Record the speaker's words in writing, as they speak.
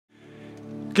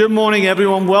Good morning,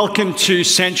 everyone. Welcome to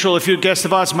Central. If you're a guest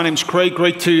of ours, my name's Craig.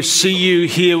 Great to see you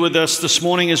here with us this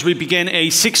morning as we begin a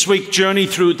 6-week journey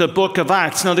through the book of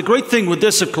Acts. Now, the great thing with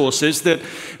this, of course, is that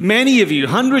many of you,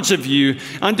 hundreds of you,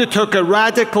 undertook a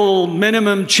radical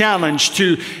minimum challenge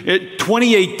to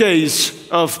 28 days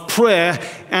of prayer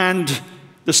and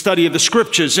the study of the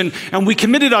scriptures. And we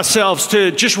committed ourselves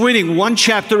to just reading one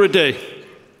chapter a day.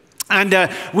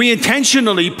 And we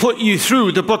intentionally put you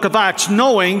through the book of Acts,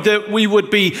 knowing that we would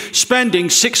be spending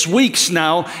 6 weeks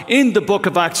now in the book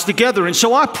of Acts together. And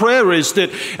so our prayer is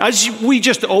that as we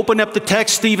just open up the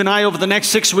text, Steve and I, over the next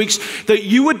 6 weeks, that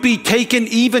you would be taken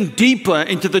even deeper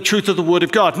into the truth of the Word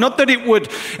of God. Not that it would,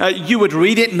 you would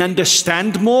read it and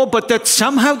understand more, but that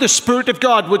somehow the Spirit of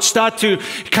God would start to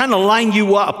kind of line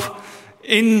you up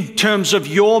in terms of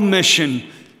your mission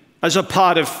as a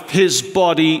part of His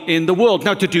body in the world.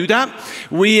 Now, to do that,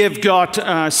 we have got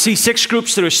C6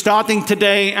 groups that are starting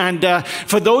today. And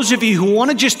for those of you who want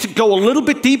to just go a little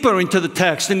bit deeper into the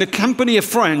text, in the company of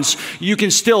friends, you can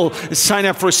still sign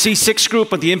up for a C6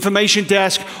 group at the information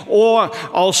desk, or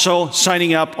also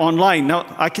signing up online. Now,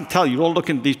 I can tell you're all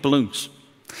looking at these balloons.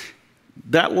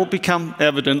 That will become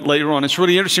evident later on. It's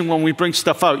really interesting when we bring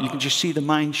stuff out. You can just see the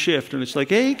mind shift, and it's like,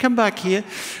 hey, come back here.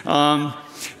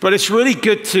 But it's really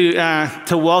good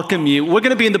to welcome you. We're going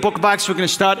to be in the book of Acts. We're going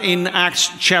to start in Acts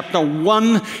chapter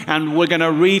 1, and we're going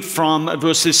to read from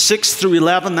verses 6 through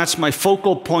 11. That's my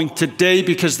focal point today,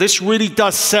 because this really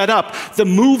does set up the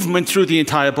movement through the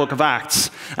entire book of Acts.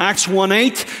 Acts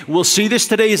 1:8, we'll see this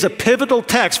today, is a pivotal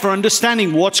text for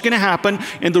understanding what's going to happen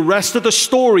in the rest of the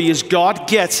story as God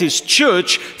gets His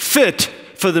church fit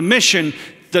for the mission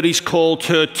that He's called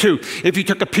her to. If you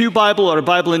took a pew Bible or a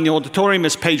Bible in the auditorium,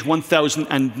 it's page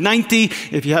 1090.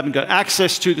 If you haven't got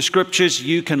access to the scriptures,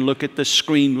 you can look at the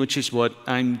screen, which is what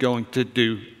I'm going to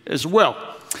do as well.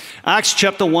 Acts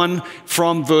chapter 1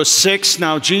 from verse 6.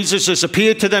 Now Jesus has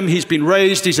appeared to them. He's been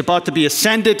raised. He's about to be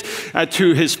ascended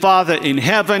to His Father in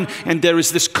heaven. And there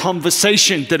is this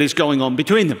conversation that is going on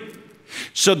between them.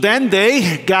 So then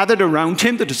they gathered around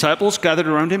Him, the disciples gathered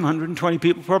around Him, 120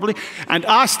 people probably, and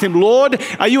asked Him, Lord,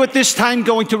 are you at this time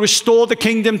going to restore the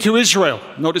kingdom to Israel?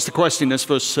 Notice the question, that's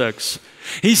verse 6.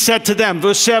 He said to them,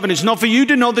 verse 7, it's not for you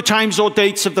to know the times or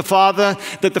dates of the Father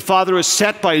that the Father has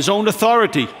set by His own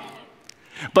authority.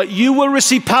 But you will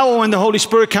receive power when the Holy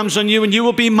Spirit comes on you, and you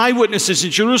will be my witnesses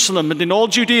in Jerusalem and in all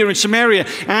Judea and Samaria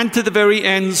and to the very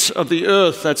ends of the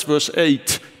earth. That's verse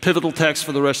 8, pivotal text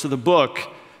for the rest of the book.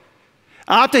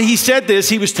 After he said this,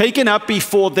 he was taken up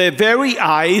before their very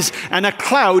eyes, and a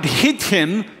cloud hid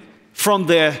him from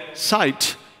their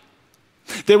sight.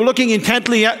 They were looking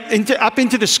intently up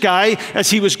into the sky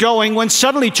as he was going, when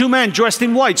suddenly 2 men dressed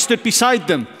in white stood beside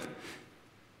them.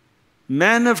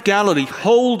 Men of Galilee,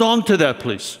 hold on to that,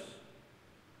 please.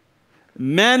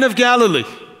 Men of Galilee,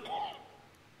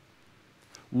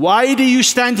 why do you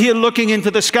stand here looking into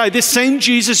the sky? This same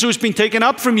Jesus who has been taken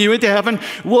up from you into heaven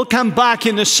will come back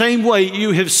in the same way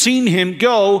you have seen Him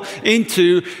go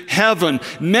into heaven.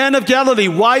 Men of Galilee,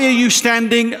 why are you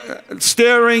staring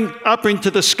up into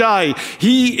the sky?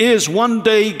 He is one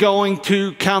day going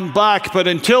to come back, but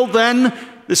until then,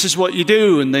 this is what you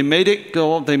do. And they made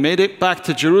it back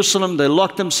to Jerusalem. They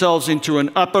locked themselves into an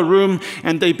upper room,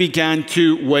 and they began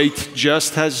to wait,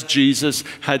 just as Jesus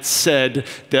had said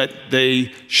that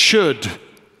they should.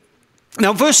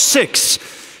 Now, verse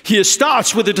 6 here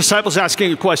starts with the disciples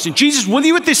asking a question. Jesus, will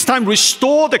you at this time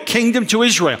restore the kingdom to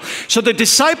Israel? So the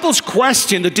disciples'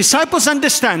 question, the disciples'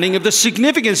 understanding of the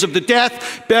significance of the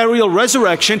death, burial,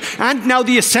 resurrection, and now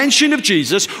the ascension of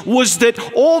Jesus was that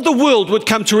all the world would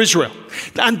come to Israel.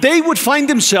 And they would find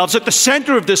themselves at the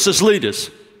center of this as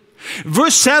leaders.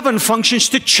 Verse 7 functions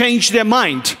to change their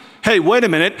mind. Hey, wait a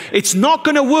minute. It's not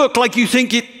going to work like you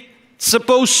think it's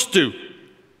supposed to.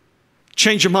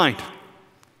 Change your mind.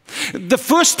 The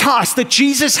first task that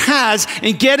Jesus has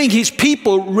in getting His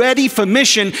people ready for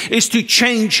mission is to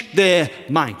change their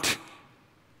mind.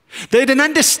 They had an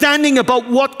understanding about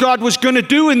what God was going to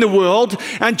do in the world,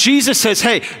 and Jesus says,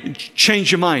 hey,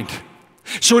 change your mind.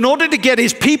 So in order to get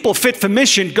His people fit for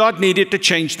mission, God needed to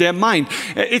change their mind.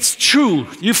 It's true.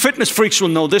 You fitness freaks will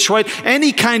know this, right?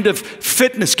 Any kind of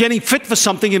fitness, getting fit for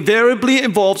something, invariably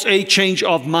involves a change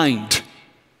of mind.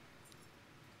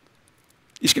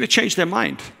 He's going to change their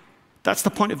mind. That's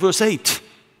the point of verse 8.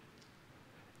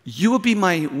 You will be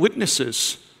my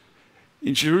witnesses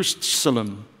in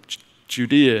Jerusalem,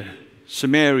 Judea,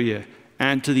 Samaria,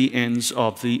 and to the ends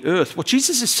of the earth. What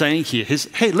Jesus is saying here is,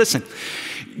 hey, listen,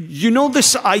 you know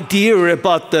this idea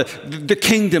about the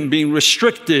kingdom being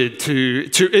restricted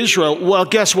to Israel? Well,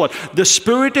 guess what? The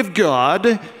Spirit of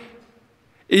God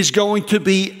is going to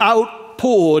be out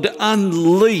outpoured,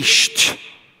 unleashed.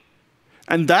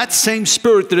 And that same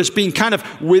Spirit that has been kind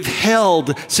of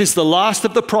withheld since the last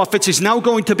of the prophets is now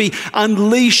going to be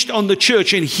unleashed on the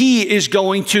church. And He is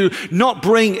going to not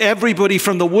bring everybody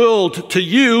from the world to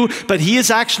you, but He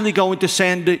is actually going to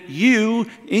send you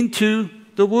into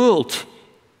the world.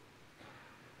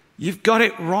 You've got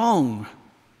it wrong.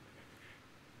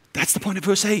 That's the point of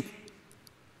verse 8.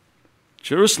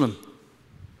 Jerusalem,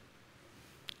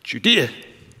 Judea,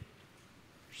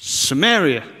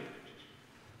 Samaria,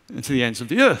 and to the ends of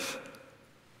the earth.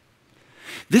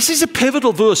 This is a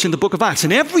pivotal verse in the book of Acts,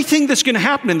 and everything that's going to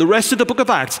happen in the rest of the book of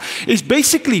Acts is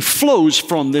basically flows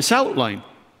from this outline.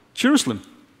 Jerusalem,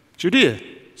 Judea,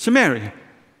 Samaria,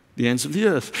 the ends of the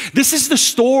earth. This is the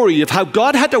story of how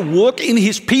God had to work in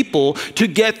His people to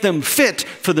get them fit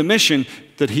for the mission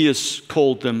that He has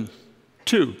called them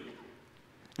to.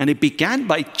 And it began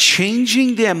by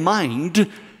changing their mind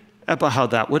about how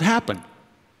that would happen.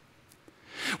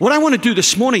 What I want to do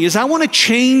this morning is I want to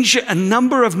change a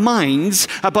number of minds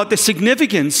about the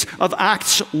significance of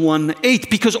Acts 1:8,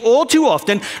 because all too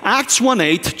often Acts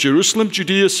 1:8, Jerusalem,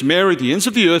 Judea, Samaria, the ends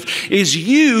of the earth, is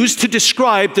used to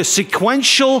describe the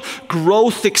sequential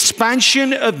growth,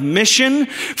 expansion of mission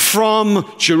from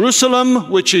Jerusalem,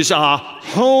 which is our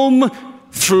home,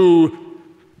 through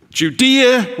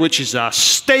Judea, which is our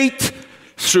state,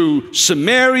 through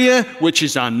Samaria, which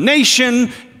is our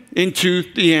nation, into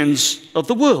the ends of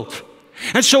the world.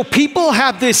 And so people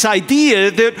have this idea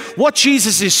that what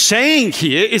Jesus is saying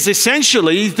here is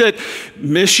essentially that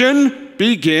mission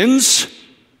begins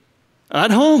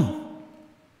at home.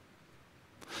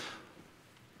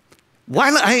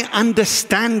 While I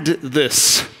understand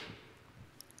this,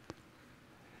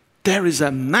 there is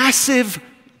a massive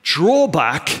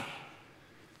drawback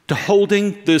to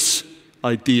holding this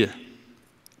idea.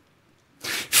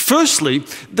 Firstly,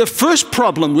 the first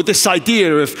problem with this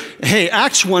idea of, hey,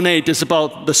 Acts 1:8 is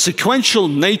about the sequential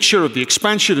nature of the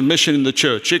expansion of mission in the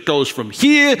church. It goes from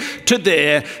here to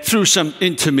there through some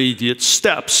intermediate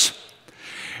steps.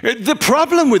 The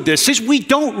problem with this is we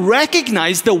don't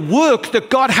recognize the work that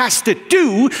God has to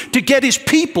do to get His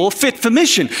people fit for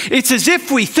mission. It's as if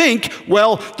we think,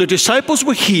 well, the disciples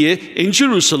were here in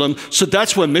Jerusalem, so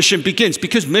that's where mission begins,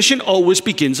 because mission always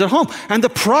begins at home. And the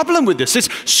problem with this is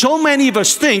so many of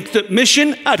us think that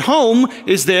mission at home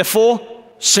is therefore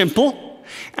simple,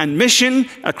 and mission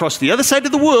across the other side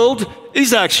of the world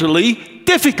is actually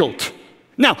difficult.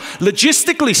 Now,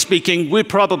 logistically speaking, we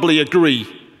probably agree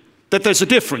that there's a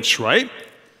difference, right?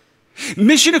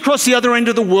 Mission across the other end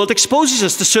of the world exposes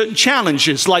us to certain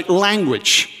challenges like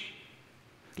language,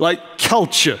 like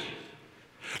culture,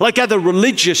 like other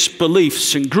religious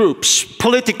beliefs and groups,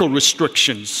 political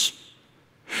restrictions.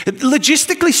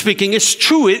 Logistically speaking, it's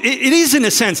true. It is, in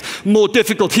a sense, more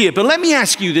difficult here. But let me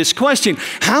ask you this question.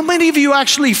 How many of you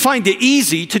actually find it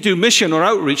easy to do mission or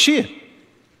outreach here?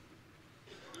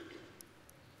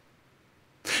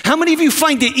 How many of you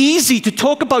find it easy to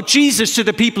talk about Jesus to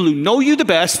the people who know you the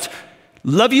best,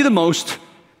 love you the most,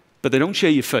 but they don't share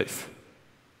your faith?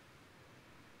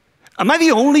 Am I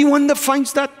the only one that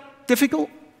finds that difficult?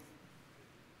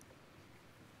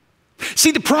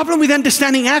 See, the problem with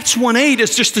understanding Acts 1:8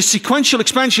 is just the sequential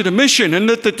expansion of mission, and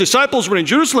that the disciples were in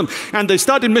Jerusalem, and they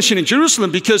started mission in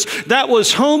Jerusalem because that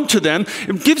was home to them.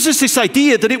 It gives us this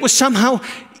idea that it was somehow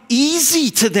easy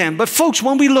to them. But folks,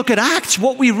 when we look at Acts,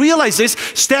 what we realize is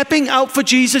stepping out for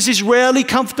Jesus is rarely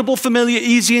comfortable, familiar,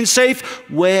 easy, and safe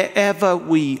wherever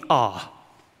we are.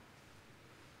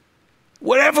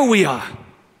 Wherever we are.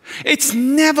 It's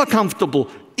never comfortable,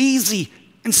 easy,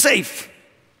 and safe.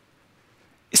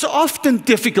 It's often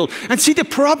difficult. And see, the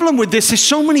problem with this is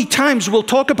so many times we'll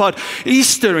talk about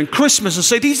Easter and Christmas and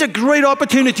say, these are great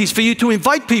opportunities for you to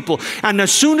invite people. And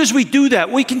as soon as we do that,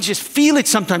 we can just feel it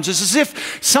sometimes. It's as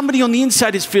if somebody on the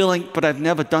inside is feeling, but I've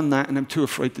never done that and I'm too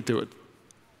afraid to do it.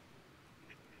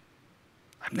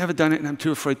 I've never done it and I'm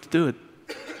too afraid to do it.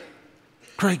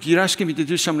 Craig, you're asking me to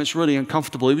do something that's really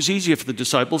uncomfortable. It was easier for the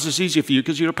disciples. It's easier for you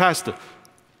because you're a pastor.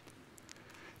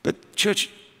 But church,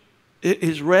 it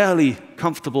is rarely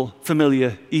comfortable,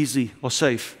 familiar, easy, or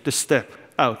safe to step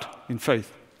out in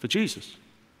faith for Jesus.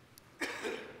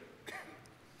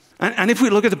 And if we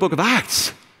look at the book of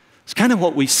Acts, it's kind of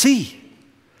what we see.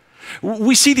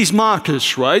 We see these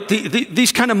markers, right?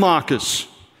 These kind of markers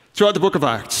throughout the book of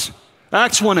Acts.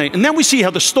 Acts 1:8. And then we see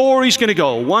how the story's going to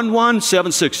go. 1:1,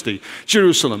 760.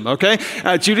 Jerusalem, okay?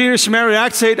 Judea, Samaria,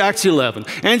 Acts 8, Acts 11.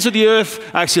 Ends of the earth,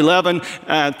 Acts 11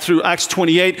 through Acts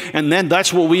 28. And then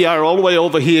that's where we are all the way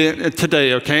over here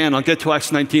today, okay? And I'll get to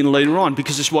Acts 19 later on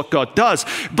because it's what God does.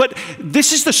 But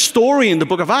this is the story in the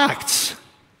book of Acts.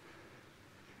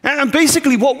 And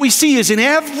basically what we see is in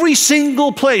every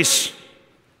single place,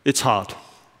 it's hard.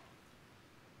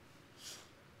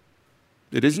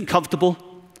 It isn't comfortable,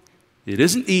 it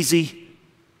isn't easy,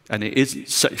 and it isn't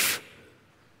safe.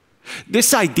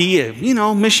 This idea,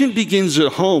 mission begins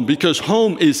at home because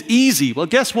home is easy. Well,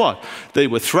 guess what? They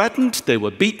were threatened, they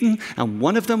were beaten, and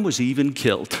one of them was even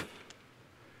killed.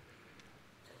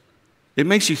 It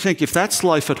makes you think, if that's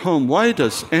life at home, why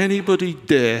does anybody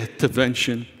dare to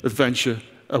venture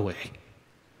away?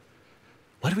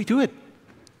 Why do we do it?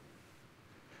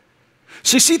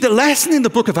 So you see, the lesson in the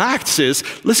book of Acts is,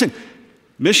 listen,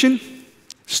 mission,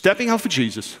 stepping out for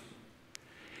Jesus,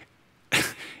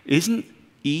 isn't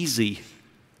easy,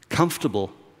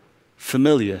 comfortable,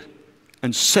 familiar,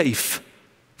 and safe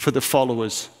for the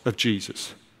followers of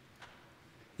Jesus.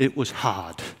 It was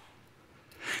hard.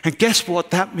 And guess what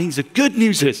that means? The good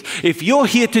news is, if you're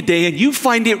here today and you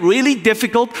find it really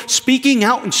difficult speaking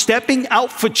out and stepping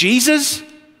out for Jesus,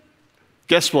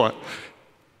 guess what?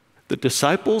 The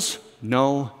disciples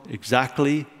know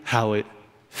exactly how it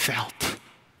felt.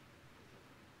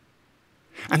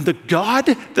 And the God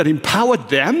that empowered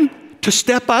them to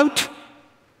step out,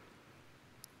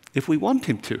 if we want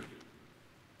him to,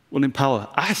 will empower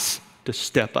us to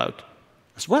step out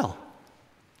as well.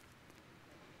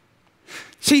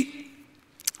 See,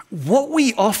 what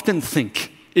we often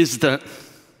think is that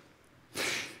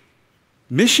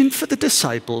mission for the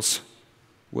disciples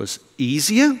was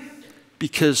easier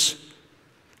because,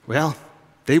 well,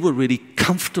 they were really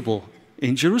comfortable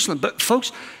in Jerusalem. But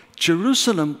folks,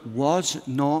 Jerusalem was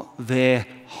not their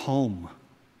home.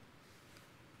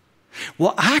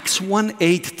 What Acts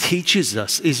 1:8 teaches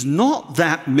us is not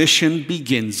that mission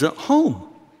begins at home,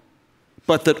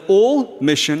 but that all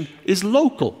mission is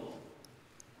local.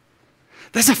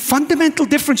 There's a fundamental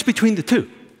difference between the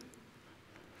two.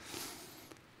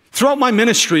 Throughout my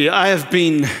ministry, I have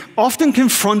been often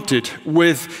confronted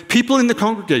with people in the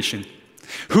congregation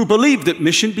who believe that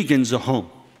mission begins at home,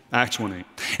 Acts 1:8.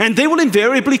 And they will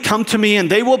invariably come to me and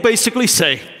they will basically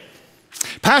say,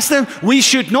 Pastor, we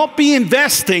should not be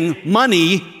investing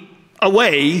money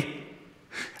away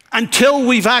until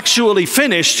we've actually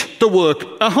finished the work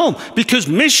at home, because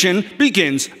mission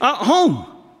begins at home.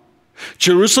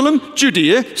 Jerusalem,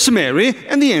 Judea, Samaria,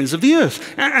 and the ends of the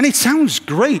earth. And it sounds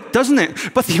great, doesn't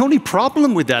it? But the only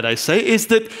problem with that, I say, is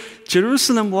that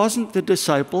Jerusalem wasn't the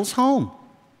disciples' home.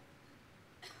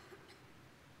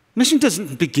 Mission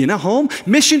doesn't begin at home.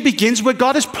 Mission begins where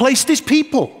God has placed his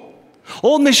people.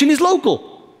 All mission is local.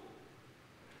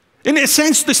 In a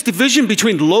sense, this division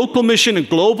between local mission and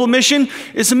global mission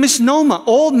is a misnomer.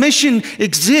 All mission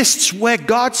exists where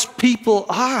God's people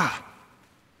are.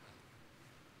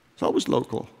 It's always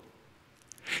local.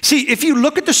 See, if you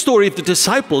look at the story of the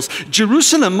disciples,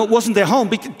 Jerusalem wasn't their home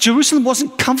because Jerusalem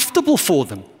wasn't comfortable for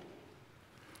them.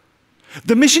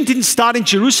 The mission didn't start in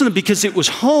Jerusalem because it was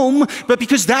home, but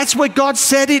because that's where God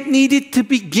said it needed to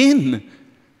begin.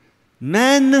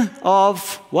 Men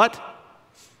of what?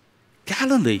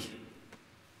 Galilee.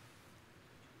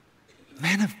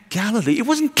 Men of Galilee. It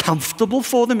wasn't comfortable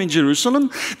for them in Jerusalem.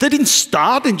 They didn't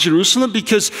start in Jerusalem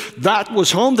because that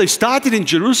was home. They started in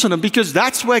Jerusalem because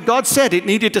that's where God said it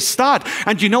needed to start.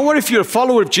 And you know what? If you're a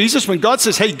follower of Jesus, when God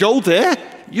says, hey, go there,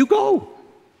 you go.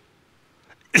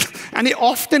 And it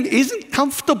often isn't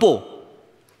comfortable.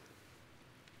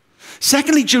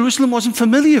 Secondly, Jerusalem wasn't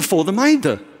familiar for them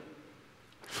either.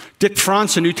 Dick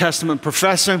France, a New Testament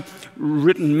professor,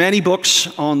 written many books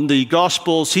on the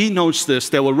Gospels. He notes this: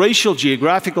 there were racial,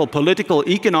 geographical, political,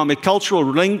 economic, cultural,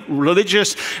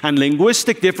 religious, and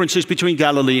linguistic differences between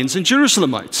Galileans and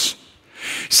Jerusalemites.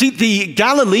 See, the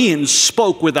Galileans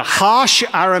spoke with a harsh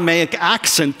Aramaic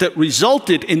accent that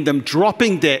resulted in them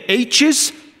dropping their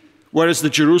H's, whereas the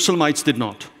Jerusalemites did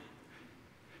not.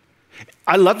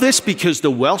 I love this because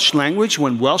the Welsh language,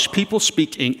 when Welsh people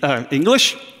speak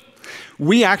English,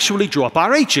 we actually drop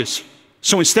our H's.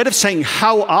 So instead of saying,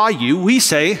 how are you, we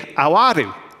say, how are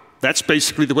you? That's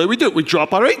basically the way we do it. We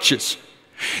drop our H's.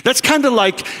 That's kind of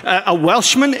like a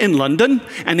Welshman in London,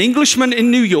 an Englishman in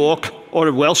New York, or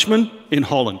a Welshman in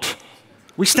Holland.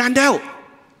 We stand out.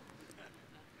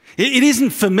 It isn't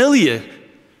familiar.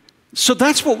 So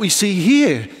that's what we see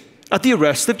here at the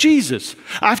arrest of Jesus.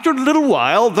 After a little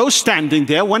while, those standing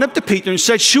there went up to Peter and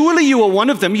said, surely you are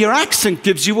one of them. Your accent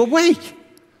gives you away.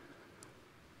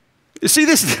 You see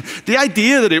this, the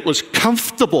idea that it was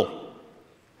comfortable,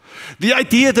 the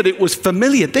idea that it was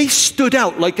familiar, they stood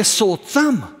out like a sore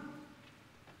thumb.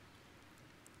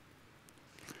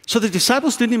 So the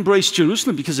disciples didn't embrace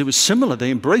Jerusalem because it was similar. They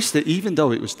embraced it even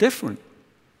though it was different.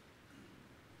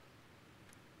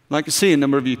 And I can see a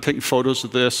number of you taking photos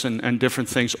of this and different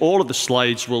things. All of the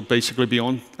slides will basically be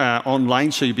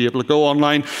online, so you'll be able to go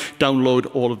online,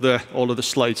 download all of the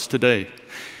slides today.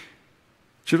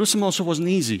 Jerusalem also wasn't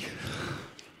easy.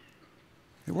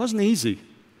 It wasn't easy.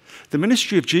 The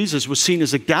ministry of Jesus was seen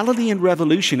as a Galilean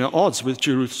revolution at odds with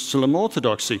Jerusalem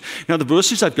orthodoxy. Now, the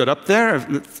verses I've got up there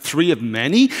are 3 of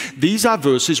many. These are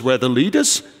verses where the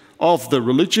leaders of the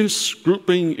religious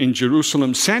grouping in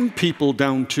Jerusalem send people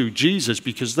down to Jesus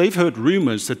because they've heard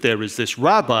rumors that there is this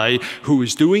rabbi who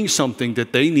is doing something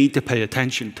that they need to pay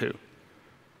attention to.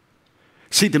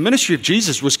 See, the ministry of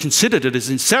Jesus was considered at its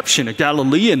inception a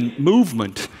Galilean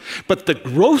movement, but the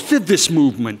growth of this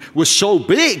movement was so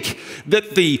big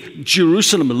that the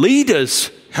Jerusalem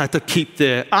leaders had to keep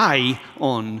their eye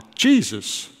on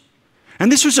Jesus.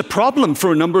 And this was a problem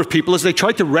for a number of people as they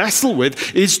tried to wrestle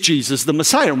with, is Jesus the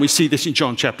Messiah? And we see this in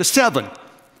John chapter 7.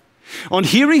 On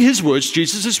hearing his words,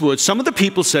 Jesus' words, some of the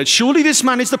people said, surely this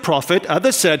man is the prophet.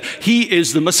 Others said, he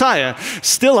is the Messiah.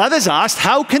 Still others asked,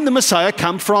 how can the Messiah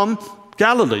come from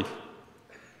Galilee?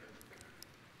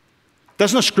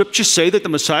 Doesn't the scripture say that the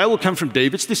Messiah will come from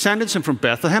David's descendants and from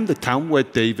Bethlehem, the town where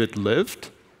David lived?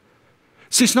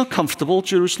 See, it's not comfortable,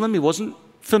 Jerusalem. It wasn't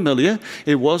familiar.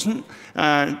 It wasn't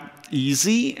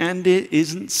easy, and it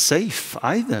isn't safe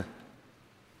either.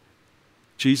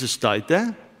 Jesus died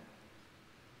there.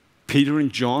 Peter and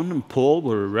John and Paul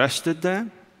were arrested there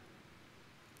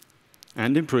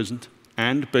and imprisoned.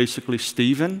 And basically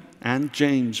Stephen and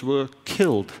James were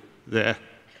killed there.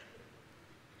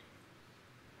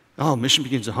 Oh, mission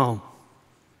begins at home.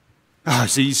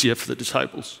 It's easier for the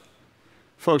disciples.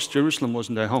 Folks, Jerusalem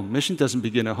wasn't their home. Mission doesn't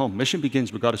begin at home. Mission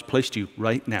begins where God has placed you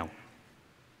right now.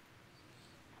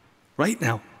 Right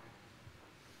now.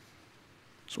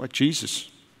 That's why Jesus,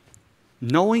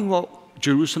 knowing what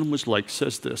Jerusalem was like,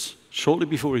 says this shortly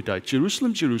before he died.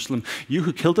 Jerusalem, Jerusalem, you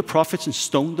who killed the prophets and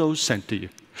stoned those sent to you.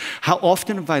 How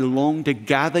often have I longed to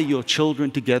gather your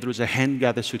children together as a hen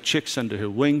gathers her chicks under her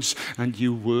wings, and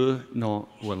you were not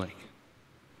willing.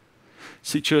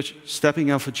 See, church, stepping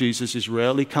out for Jesus is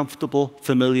rarely comfortable,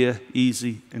 familiar,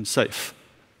 easy, and safe,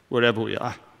 wherever we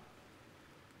are.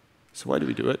 So why do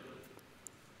we do it?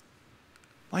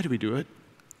 Why do we do it?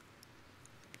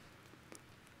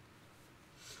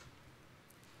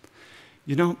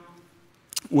 You know,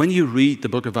 when you read the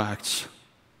book of Acts,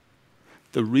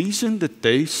 the reason that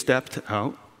they stepped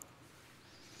out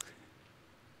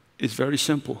is very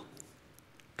simple.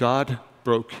 God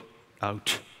broke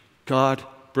out. God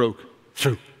broke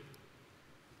through.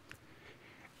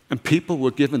 And people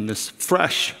were given this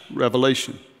fresh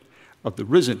revelation of the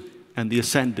risen and the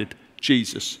ascended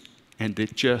Jesus, and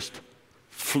it just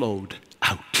flowed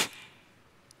out.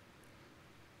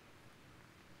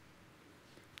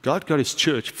 God got his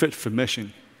church fit for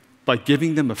mission by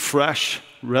giving them a fresh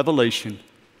revelation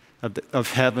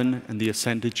of heaven and the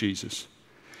ascended Jesus.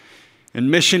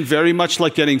 And mission, very much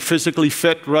like getting physically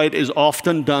fit, right, is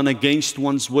often done against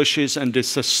one's wishes and is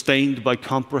sustained by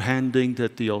comprehending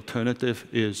that the alternative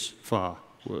is far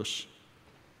worse.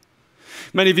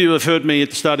 Many of you have heard me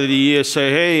at the start of the year say,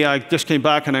 hey, I just came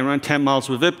back and I ran 10 miles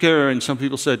with Vipka, and some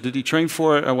people said, did he train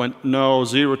for it? I went, no,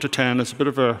 0 to 10. It's a bit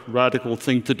of a radical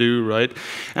thing to do, right?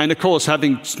 And of course,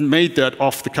 having made that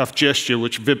off-the-cuff gesture,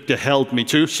 which Vipka held me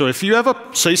to, so if you ever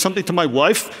say something to my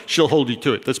wife, she'll hold you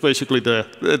to it. That's basically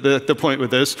the point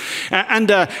with this. And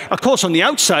of course, on the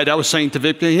outside, I was saying to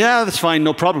Vipka, yeah, that's fine,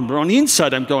 no problem. But on the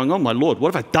inside, I'm going, oh my Lord,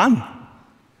 what have I done?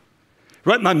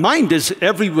 Right, my mind is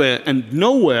everywhere and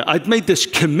nowhere. I'd made this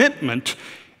commitment,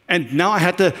 and now I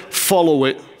had to follow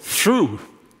it through.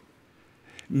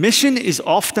 Mission is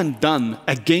often done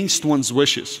against one's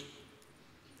wishes.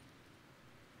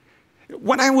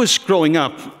 When I was growing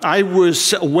up, I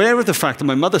was aware of the fact that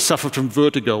my mother suffered from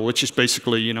vertigo, which is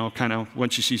basically, you know, kind of when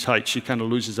she sees heights, she kind of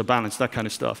loses her balance, that kind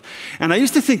of stuff. And I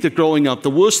used to think that growing up, the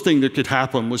worst thing that could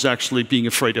happen was actually being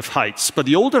afraid of heights. But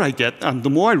the older I get, the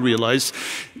more I realize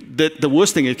that the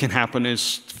worst thing that can happen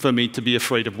is for me to be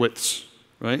afraid of widths,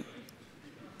 right?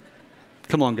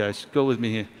 Come on, guys, go with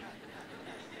me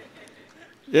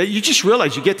here. You just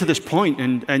realize you get to this point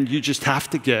and you just have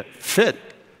to get fit.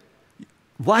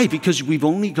 Why? Because we've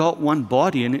only got one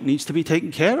body and it needs to be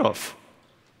taken care of.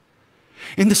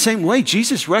 In the same way,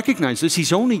 Jesus recognizes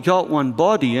he's only got one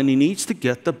body and he needs to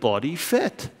get the body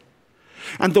fit.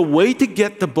 And the way to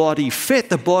get the body fit,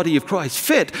 the body of Christ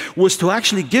fit, was to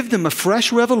actually give them a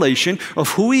fresh revelation of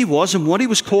who he was and what he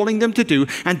was calling them to do.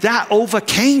 And that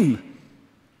overcame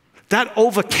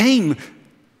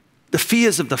the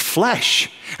fears of the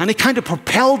flesh. And it kind of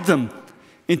propelled them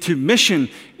into mission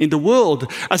in the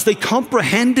world as they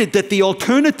comprehended that the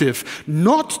alternative,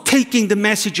 not taking the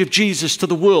message of Jesus to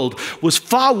the world, was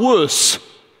far worse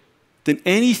than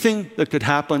anything that could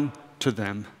happen to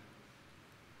them.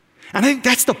 And I think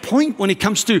that's the point when it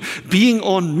comes to being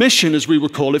on mission, as we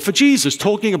would call it, for Jesus,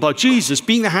 talking about Jesus,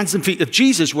 being the hands and feet of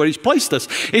Jesus where he's placed us.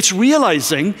 It's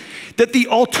realizing that the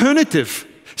alternative,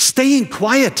 staying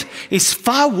quiet, is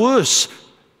far worse,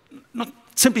 not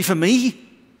simply for me,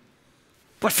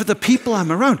 but for the people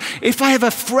I'm around. If I have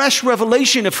a fresh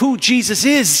revelation of who Jesus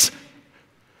is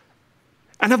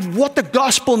and of what the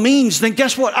gospel means, then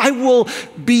guess what? I will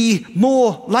be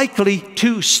more likely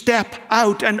to step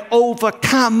out and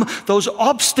overcome those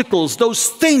obstacles, those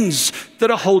things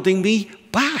that are holding me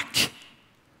back.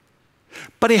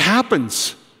 But it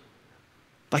happens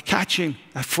by catching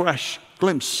a fresh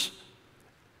glimpse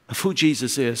of who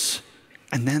Jesus is.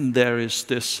 And then there is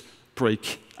this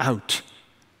breakout.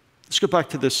 Let's go back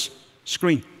to this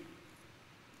screen.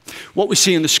 What we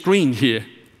see on the screen here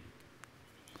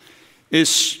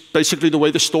is basically the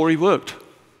way the story worked.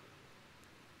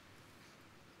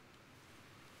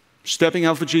 Stepping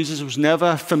out for Jesus was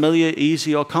never familiar,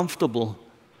 easy, or comfortable.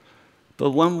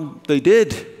 But when they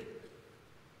did,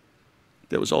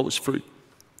 there was always fruit.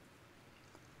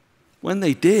 When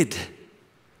they did,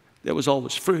 there was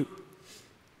always fruit.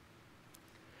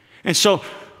 And so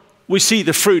we see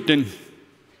the fruit in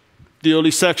the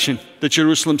early section, the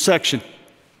Jerusalem section.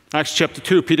 Acts chapter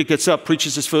 2, Peter gets up,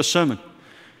 preaches his first sermon.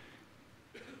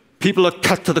 People are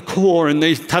cut to the core and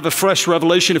they have a fresh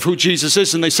revelation of who Jesus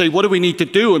is and they say, what do we need to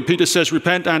do? And Peter says,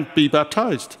 repent and be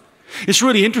baptized. It's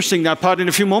really interesting, that part. In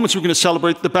a few moments we're going to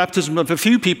celebrate the baptism of a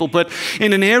few people, but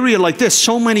in an area like this,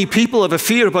 so many people have a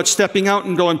fear about stepping out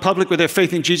and going public with their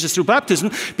faith in Jesus through baptism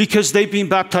because they've been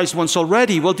baptized once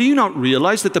already. Well, do you not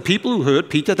realize that the people who heard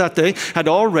Peter that day had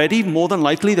already, more than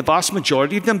likely, the vast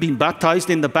majority of them been baptized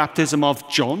in the baptism of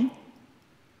John?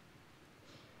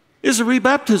 It's a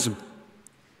rebaptism.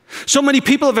 So many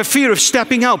people have a fear of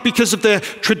stepping out because of their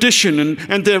tradition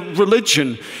and their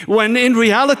religion, when in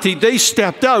reality they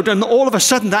stepped out and all of a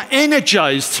sudden that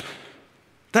energized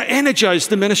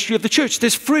the ministry of the church.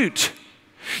 There's fruit.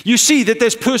 You see that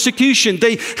there's persecution.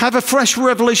 They have a fresh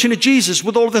revelation of Jesus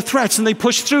with all the threats and they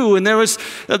push through, and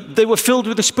they were filled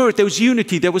with the Spirit. There was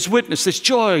unity, there was witness, there's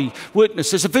joy,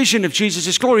 witness, there's a vision of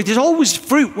Jesus' glory. There's always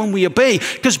fruit when we obey,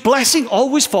 because blessing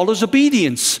always follows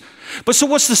obedience. But so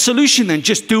what's the solution then?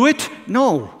 Just do it?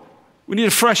 No. We need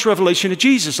a fresh revelation of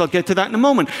Jesus. I'll get to that in a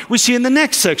moment. We see in the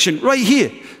next section, right here,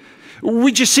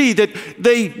 we just see that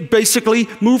they basically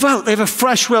move out. They have a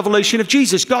fresh revelation of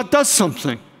Jesus. God does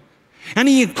something. And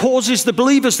he causes the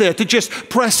believers there to just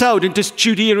press out into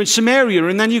Judea and Samaria.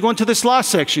 And then you go into this last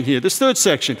section here, this third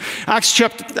section, Acts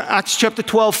chapter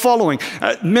 12 following,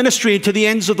 ministry into the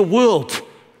ends of the world.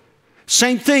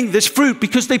 Same thing, there's fruit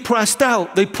because they pressed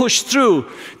out, they pushed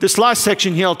through. This last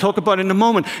section here I'll talk about in a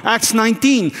moment. Acts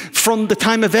 19, from the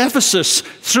time of Ephesus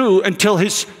through until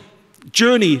his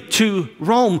journey to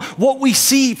Rome. What we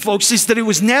see, folks, is that it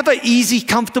was never easy,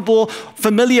 comfortable,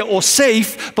 familiar, or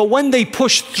safe, but when they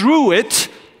pushed through it,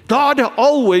 God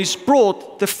always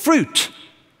brought the fruit.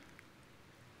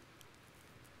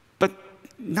 But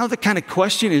now the kind of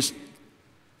question is,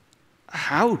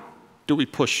 how do we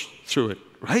push through it,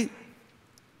 right?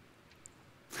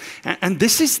 And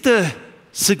this is the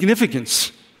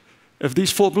significance of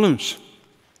these 4 balloons.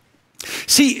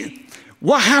 See,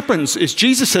 what happens is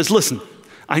Jesus says, listen,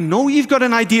 I know you've got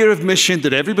an idea of mission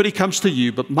that everybody comes to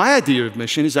you, but my idea of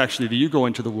mission is actually that you go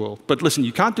into the world. But listen,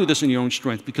 you can't do this in your own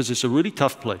strength because it's a really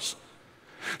tough place.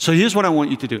 So here's what I want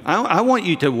you to do. I want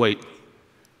you to wait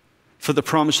for the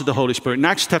promise of the Holy Spirit. In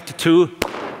Acts chapter 2,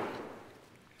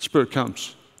 Spirit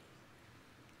comes.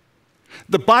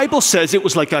 The Bible says it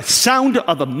was like a sound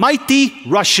of a mighty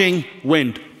rushing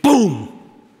wind. Boom!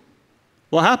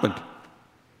 What happened?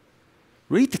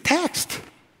 Read the text.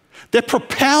 They're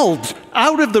propelled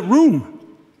out of the room.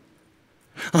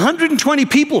 120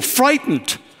 people,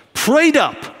 frightened, prayed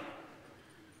up,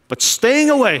 but staying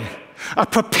away, are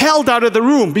propelled out of the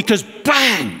room because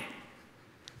bang!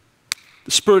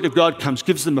 The Spirit of God comes,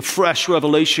 gives them a fresh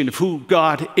revelation of who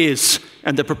God is,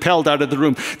 and they're propelled out of the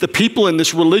room. The people in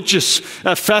this religious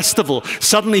festival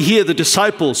suddenly hear the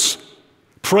disciples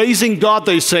praising God,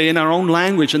 they say, in our own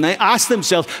language, and they ask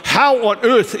themselves, how on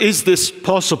earth is this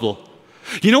possible?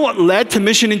 You know what led to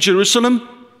mission in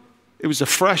Jerusalem? It was a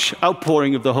fresh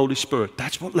outpouring of the Holy Spirit.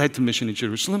 That's what led to mission in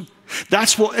Jerusalem.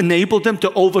 That's what enabled them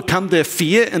to overcome their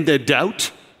fear and their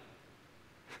doubt.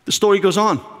 The story goes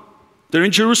on. They're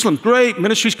in Jerusalem. Great,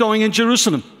 ministry's going in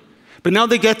Jerusalem. But now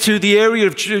they get to the area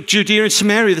of Judea and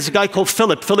Samaria. There's a guy called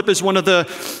Philip. Philip is one of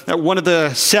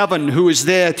the 7 who is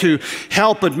there to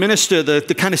help administer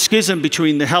the kind of schism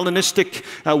between the Hellenistic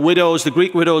widows, the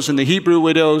Greek widows, and the Hebrew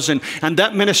widows. And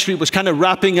that ministry was kind of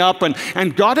wrapping up.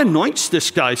 And God anoints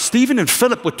this guy. Stephen and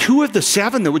Philip were 2 of the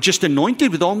 7 that were just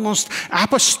anointed with almost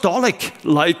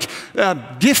apostolic-like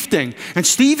gifting. And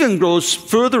Stephen goes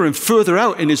further and further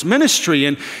out in his ministry.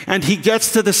 And he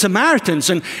gets to the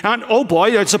Samaritans. And oh boy,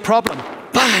 there's a problem.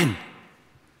 Bang!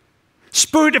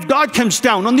 Spirit of God comes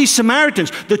down on these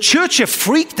Samaritans. The church are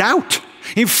freaked out.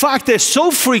 In fact, they're so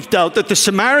freaked out that the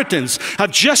Samaritans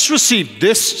have just received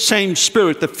this same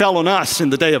spirit that fell on us in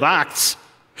the day of Acts,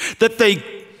 that they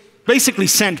basically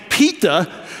sent Peter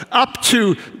up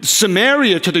to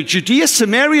Samaria, to the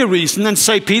Judea-Samaria region, and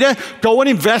say, Peter, go and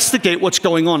investigate what's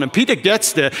going on. And Peter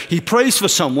gets there. He prays for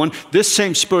someone. This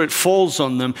same spirit falls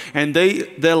on them. And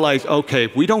they're like, okay,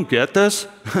 we don't get this.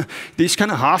 These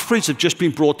kind of half-breeds have just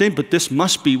been brought in, but this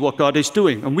must be what God is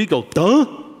doing. And we go, duh?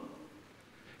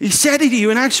 He said it to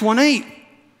you in Acts 1:8.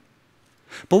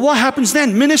 But what happens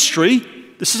then? Ministry,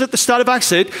 this is at the start of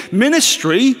Acts 8,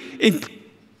 ministry in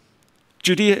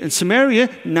Judea and Samaria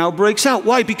now breaks out.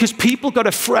 Why? Because people got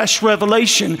a fresh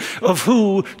revelation of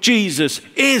who Jesus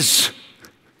is.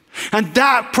 And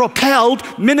that propelled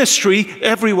ministry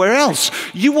everywhere else.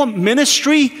 You want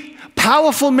ministry,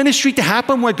 powerful ministry to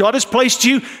happen where God has placed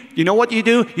you? You know what you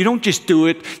do? You don't just do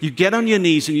it. You get on your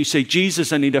knees and you say,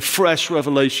 Jesus, I need a fresh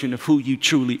revelation of who you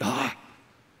truly are.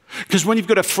 Because when you've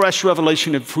got a fresh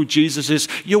revelation of who Jesus is,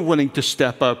 you're willing to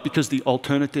step up because the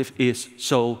alternative is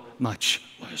so much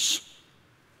worse.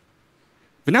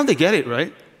 But now they get it,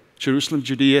 right? Jerusalem,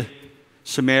 Judea,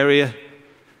 Samaria.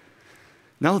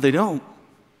 No, they don't.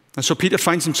 And so Peter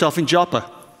finds himself in Joppa,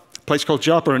 a place called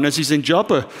Joppa. And as he's in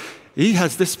Joppa, he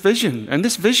has this vision. And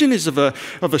this vision is of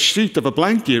a sheet, of a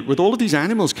blanket with all of these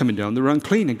animals coming down. They're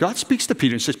unclean. And God speaks to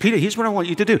Peter and says, Peter, here's what I want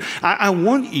you to do. I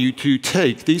want you to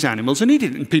take these animals and eat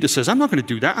it. And Peter says, I'm not going to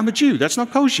do that. I'm a Jew. That's not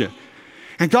kosher.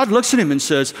 And God looks at him and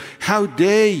says, how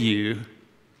dare you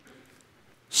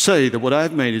say that what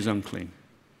I've made is unclean?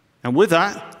 And with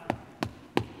that,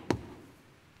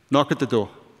 knock at the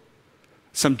door.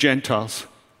 Some Gentiles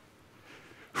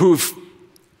who've,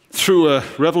 through a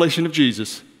revelation of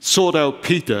Jesus, sought out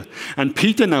Peter. And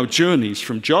Peter now journeys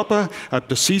from Joppa up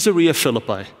to Caesarea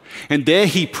Philippi. And there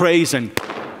he prays and...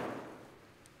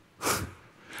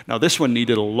 Now this one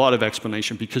needed a lot of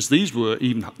explanation because these were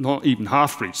not even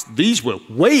half-breeds. These were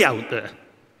way out there.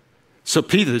 So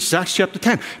Peter, this is Acts chapter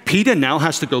 10. Peter now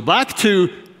has to go back to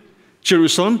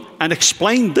Jerusalem and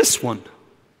explain this one.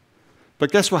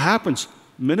 But guess what happens?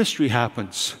 Ministry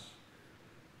happens.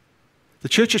 The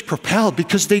church is propelled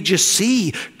because they just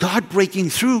see God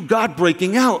breaking through, God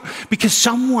breaking out. Because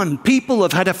people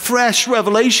have had a fresh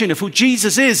revelation of who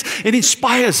Jesus is. It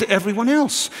inspires everyone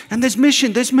else. And there's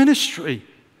mission, there's ministry.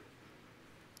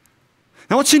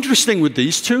 Now what's interesting with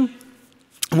these two,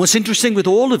 and what's interesting with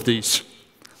all of these,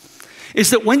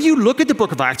 is that when you look at the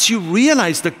book of Acts, you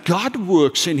realize that God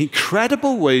works in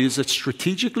incredible ways at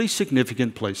strategically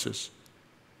significant places.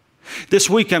 This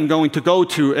week I'm going to go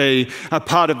to a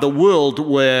part of the world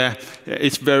where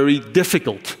it's very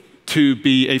difficult to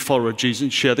be a follower of Jesus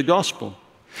and share the gospel.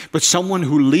 But someone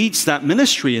who leads that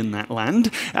ministry in that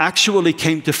land actually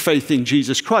came to faith in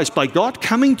Jesus Christ by God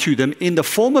coming to them in the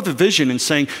form of a vision and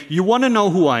saying, you want to know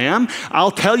who I am? I'll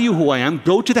tell you who I am.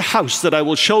 Go to the house that I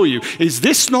will show you. Is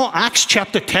this not Acts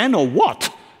chapter 10 or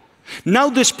what? Now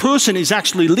this person is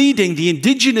actually leading the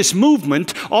indigenous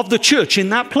movement of the church in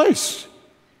that place.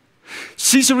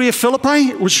 Caesarea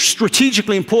Philippi was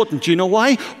strategically important. Do you know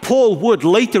why? Paul would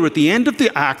later at the end of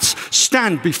the Acts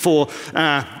stand before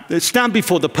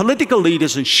the political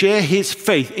leaders and share his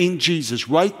faith in Jesus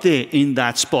right there in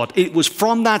that spot. It was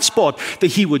from that spot that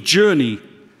he would journey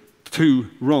to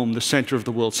Rome, the center of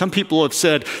the world. Some people have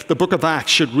said the book of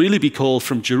Acts should really be called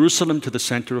From Jerusalem to the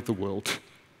Center of the World.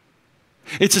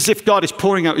 It's as if God is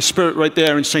pouring out his spirit right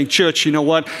there and saying, church, you know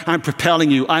what? I'm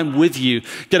propelling you. I'm with you.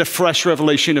 Get a fresh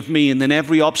revelation of me. And then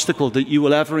every obstacle that you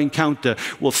will ever encounter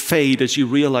will fade as you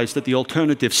realize that the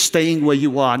alternative, staying where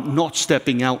you are, not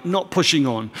stepping out, not pushing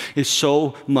on, is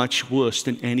so much worse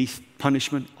than any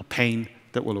punishment or pain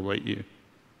that will await you.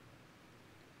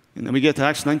 And then we get to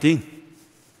Acts 19.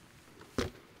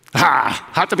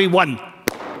 Had to be one.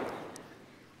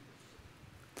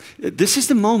 This is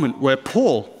the moment where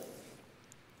Paul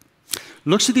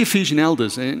looks at the Ephesian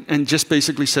elders and just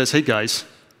basically says, hey guys,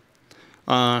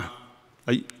 I'm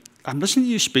listening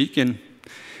to you speak and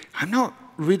I'm not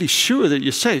really sure that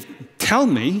you're saved. Tell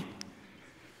me,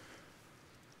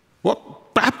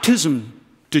 what baptism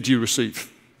did you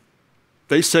receive?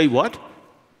 They say what?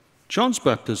 John's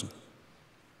baptism.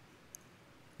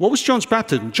 What was John's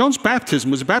baptism? John's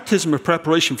baptism was a baptism of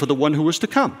preparation for the one who was to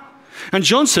come. And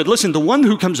John said, listen, the one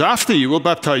who comes after you will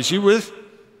baptize you with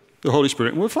the Holy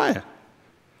Spirit and with fire.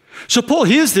 So Paul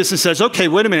hears this and says, okay,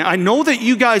 wait a minute. I know that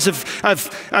you guys have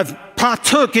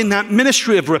partook in that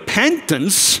ministry of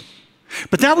repentance,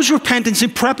 but that was repentance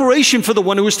in preparation for the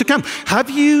one who was to come. Have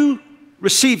you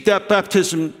received that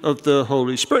baptism of the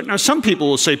Holy Spirit? Now, some people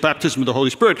will say baptism of the Holy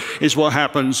Spirit is what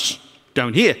happens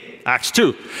down here, Acts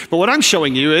 2. But what I'm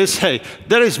showing you is, hey,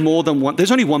 there is more than one.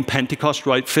 There's only one Pentecost,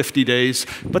 right? 50 days.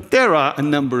 But there are a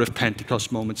number of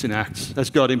Pentecost moments in Acts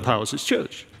as God empowers his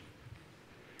church.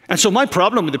 And so my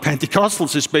problem with the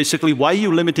Pentecostals is basically, why are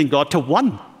you limiting God to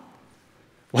one?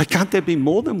 Why can't there be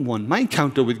more than one? My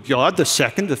encounter with God, the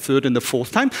second, the third, and the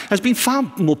fourth time, has been far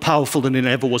more powerful than it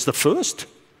ever was the first.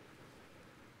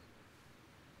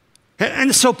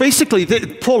 And so basically,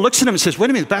 Paul looks at him and says,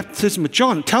 wait a minute, baptism of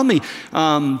John, tell me,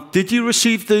 did you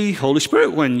receive the Holy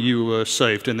Spirit when you were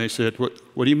saved? And they said,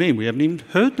 what do you mean? We haven't even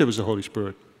heard there was a Holy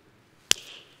Spirit.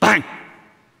 Bang!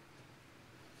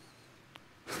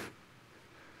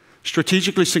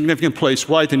 Strategically significant place.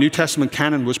 Why? The New Testament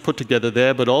canon was put together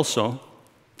there, but also,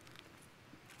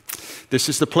 this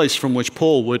is the place from which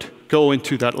Paul would go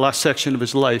into that last section of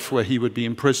his life where he would be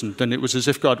imprisoned. And it was as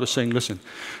if God was saying, listen,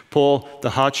 Paul,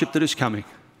 the hardship that is coming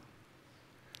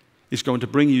is going to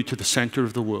bring you to the center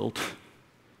of the world.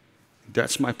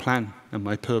 That's my plan and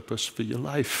my purpose for your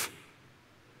life.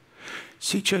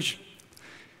 See, church,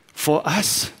 for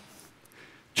us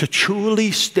to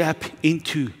truly step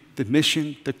into the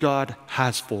mission that God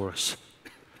has for us,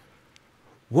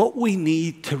 what we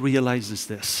need to realize is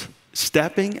this.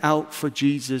 Stepping out for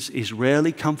Jesus is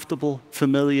rarely comfortable,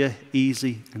 familiar,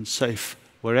 easy, and safe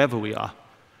wherever we are.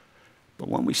 But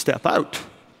when we step out,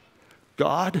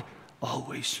 God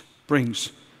always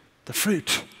brings the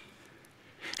fruit.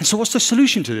 And so what's the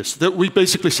solution to this? That we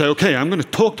basically say, okay, I'm going to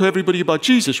talk to everybody about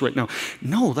Jesus right now.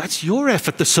 No, that's your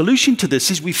effort. The solution to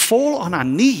this is we fall on our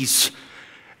knees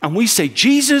and we say,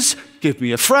 Jesus, give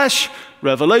me a fresh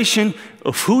revelation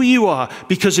of who you are.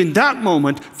 Because in that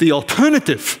moment, the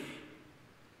alternative,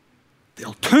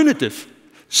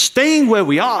 staying where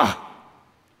we are,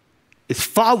 is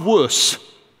far worse.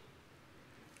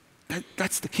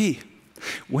 That's the key.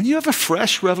 When you have a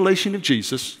fresh revelation of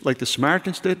Jesus, like the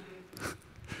Samaritans did,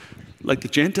 like the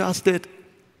Gentiles did,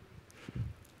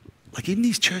 like even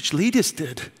these church leaders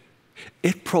did,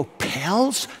 it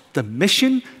propels the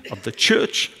mission of the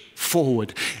church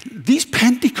forward. These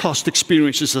Pentecost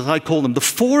experiences, as I call them, the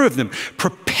four of them,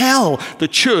 propel the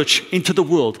church into the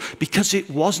world because it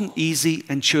wasn't easy,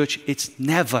 and church, it's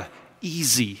never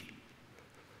easy.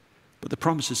 But the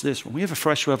promise is this: when we have a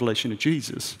fresh revelation of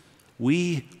Jesus,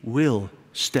 we will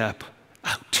step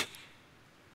out.